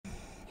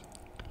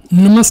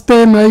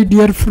Namaste, my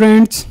dear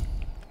friends.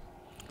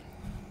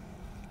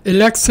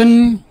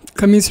 Election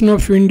Commissioner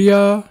of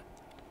India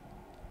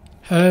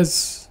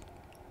has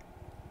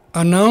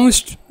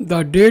announced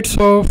the dates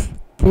of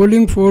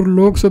polling for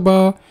Lok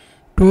Sabha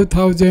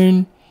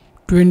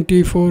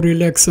 2024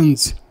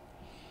 elections.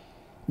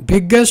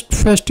 Biggest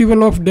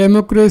festival of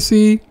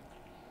democracy,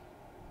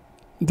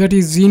 that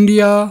is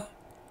India,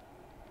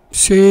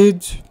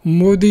 says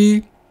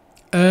Modi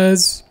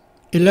as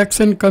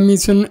Election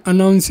Commission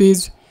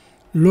announces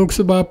Lok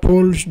Sabha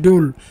poll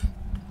schedule.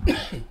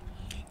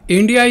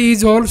 India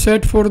is all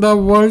set for the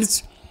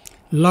world's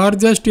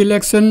largest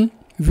election,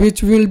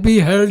 which will be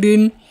held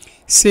in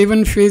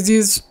 7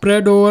 phases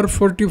spread over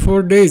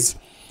 44 days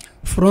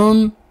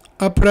from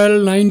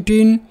April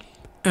 19,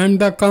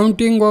 and the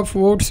counting of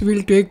votes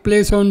will take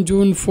place on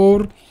June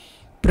 4.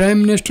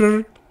 Prime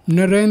Minister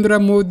Narendra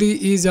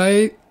Modi is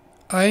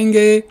eyeing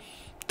a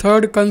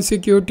third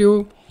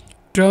consecutive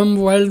term,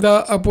 while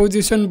the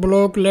opposition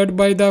bloc led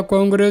by the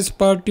Congress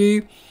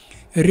party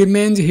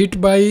remains hit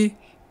by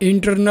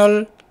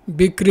internal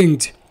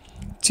bickerings.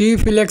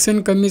 Chief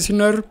Election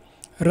Commissioner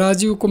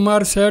Rajiv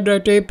Kumar said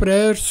at a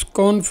press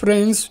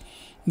conference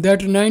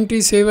that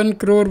 97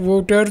 crore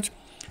voters,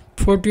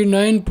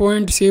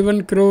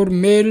 49.7 crore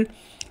male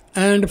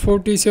and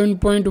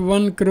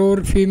 47.1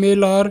 crore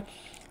female are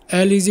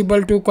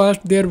eligible to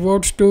cast their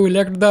votes to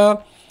elect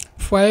the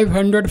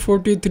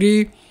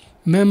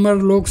 543-member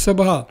Lok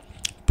Sabha.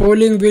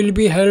 Polling will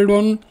be held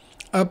on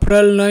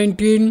April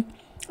 19,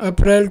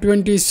 April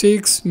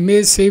 26,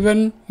 May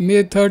 7,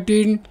 May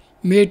 13,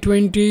 May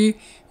 20,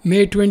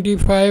 May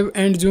 25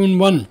 and June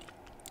 1.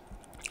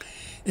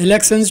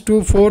 Elections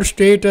to 4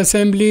 state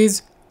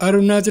assemblies,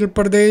 Arunachal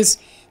Pradesh,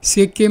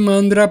 Sikkim,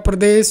 Andhra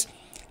Pradesh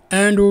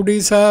and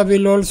Odisha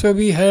will also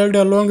be held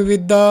along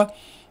with the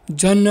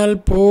general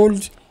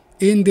polls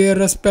in their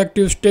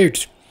respective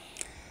states.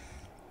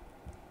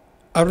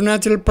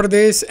 Arunachal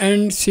Pradesh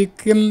and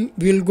Sikkim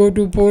will go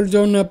to polls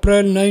on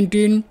April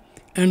 19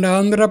 and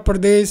Andhra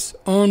Pradesh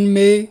on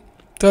May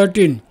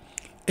 13.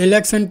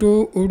 Election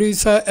to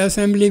Odisha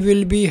Assembly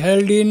will be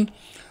held in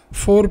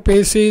 4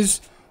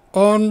 phases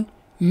on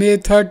May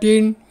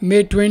 13,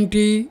 May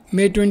 20,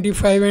 May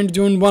 25 and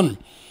June 1.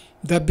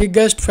 The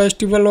biggest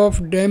festival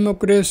of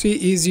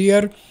democracy is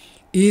here.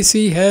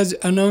 EC has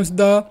announced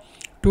the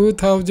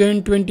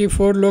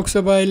 2024 Lok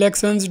Sabha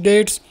elections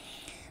dates.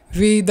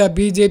 We, the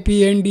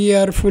BJP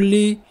NDA, are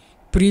fully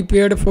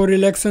prepared for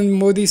elections,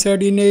 Modi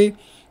said in a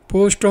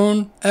post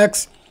on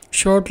X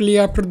shortly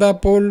after the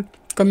poll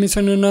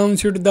commission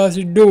announced the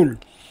schedule.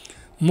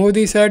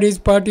 Modi said his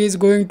party is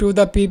going to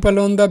the people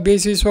on the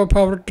basis of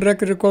our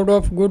track record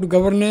of good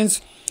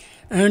governance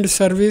and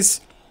service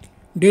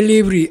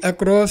delivery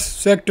across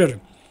sector.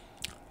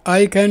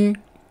 I can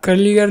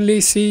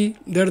clearly see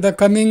that the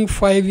coming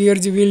 5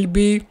 years will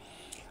be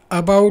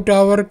about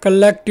our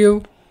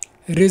collective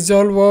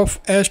resolve of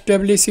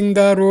establishing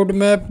the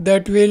roadmap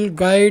that will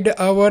guide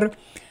our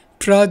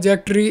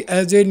trajectory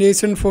as a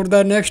nation for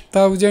the next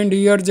 1,000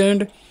 years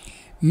and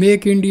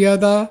make India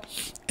the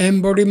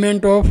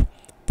embodiment of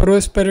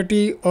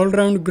prosperity,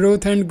 all-round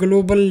growth and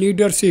global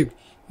leadership,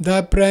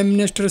 the Prime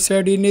Minister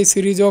said in a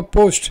series of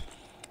posts.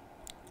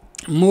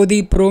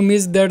 Modi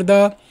promised that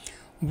the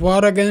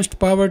war against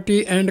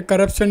poverty and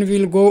corruption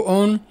will go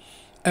on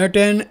at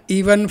an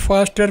even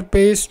faster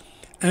pace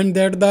and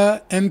that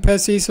the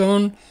emphasis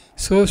on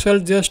social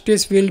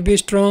justice will be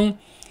strong.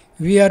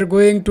 We are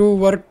going to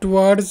work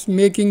towards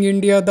making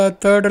India the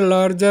third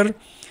larger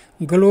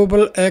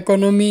global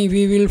economy.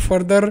 We will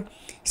further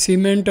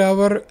cement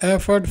our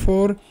effort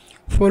for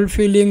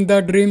fulfilling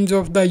the dreams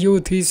of the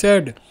youth, he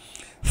said.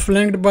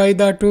 Flanked by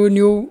the 2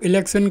 new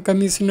election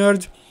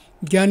commissioners,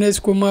 Gyanesh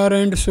Kumar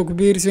and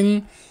Sukhbir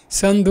Singh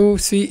Sandhu,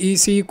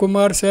 CEC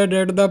Kumar said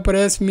at the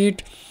press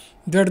meet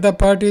that the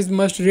parties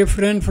must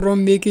refrain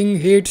from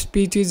making hate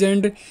speeches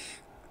and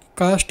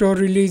caste or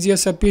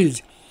religious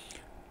appeals.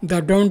 The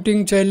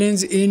daunting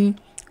challenge in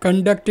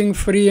conducting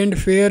free and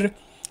fair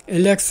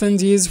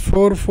elections is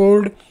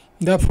fourfold.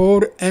 The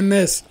 4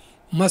 Ms: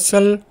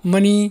 muscle,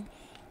 money,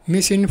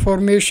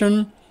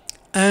 misinformation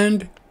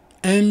and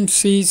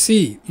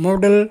MCC,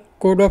 Model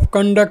Code of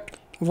Conduct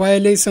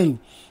violation.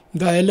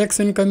 The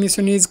Election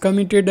Commission is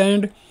committed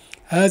and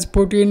has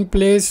put in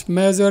place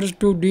measures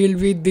to deal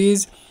with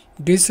these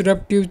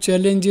disruptive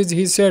challenges,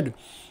 he said.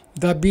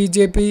 The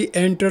BJP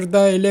entered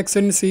the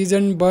election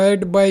season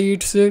buoyed by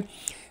its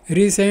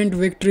recent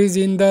victories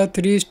in the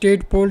 3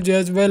 state polls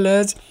as well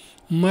as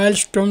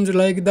milestones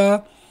like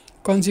the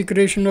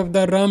consecration of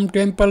the Ram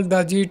Temple,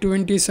 the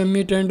G20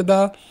 summit and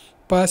the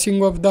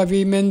passing of the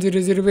Women's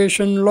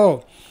Reservation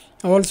Law.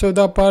 Also,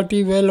 the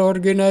party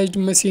well-organized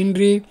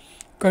machinery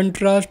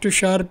contrasts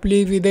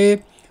sharply with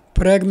a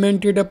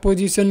fragmented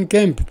opposition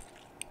camp.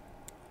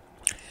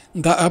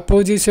 The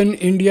opposition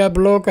India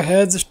bloc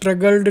has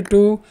struggled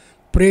to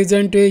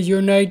present a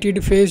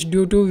united face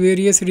due to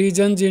various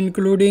reasons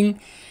including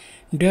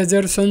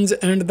desertions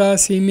and the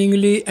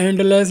seemingly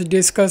endless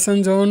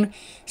discussions on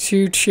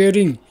seat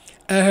sharing.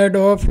 Ahead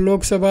of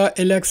Lok Sabha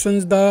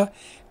elections, the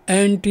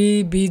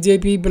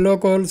anti-BJP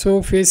bloc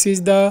also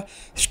faces the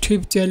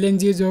stiff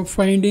challenges of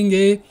finding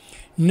a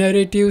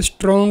narrative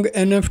strong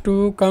enough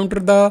to counter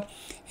the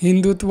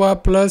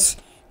Hindutva plus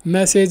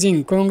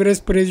messaging. Congress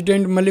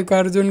President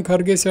Mallikarjun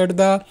Kharge said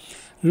the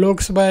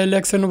Lok Sabha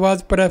election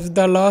was perhaps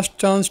the last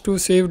chance to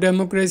save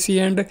democracy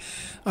and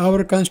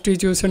our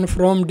constitution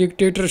from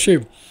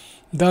dictatorship.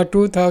 The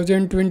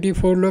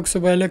 2024 Lok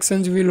Sabha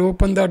elections will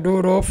open the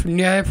door of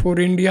Nyaya for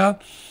India.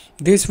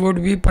 This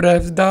would be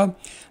perhaps the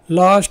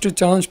last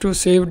chance to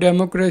save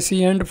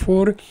democracy and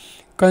for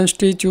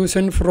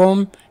constitution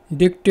from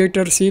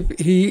dictatorship,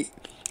 he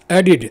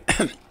added.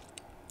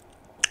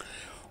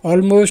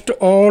 Almost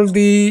all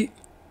the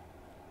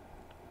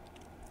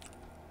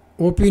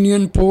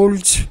opinion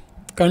polls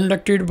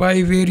conducted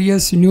by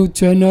various news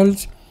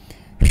channels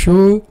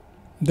show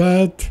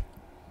that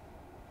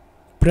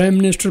Prime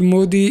Minister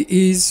Modi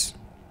is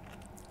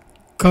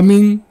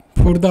coming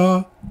for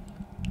the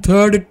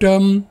third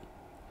term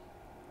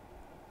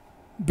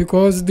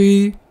because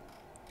the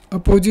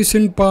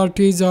opposition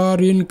parties are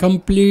in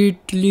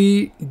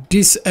completely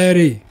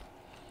disarray.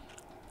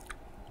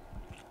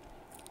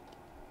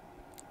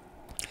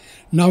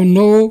 Now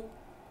know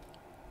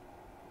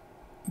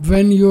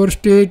when your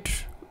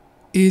state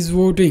is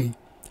voting.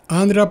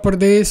 Andhra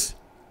Pradesh,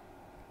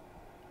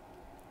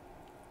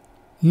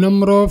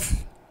 number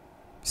of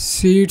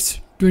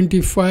seats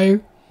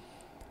 25,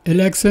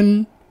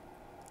 election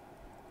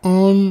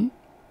on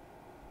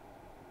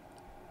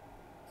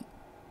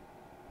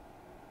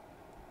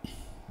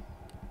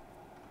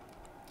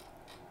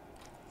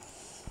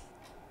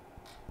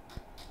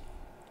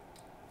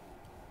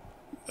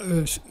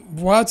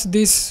watch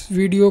this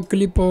video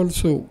clip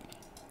also.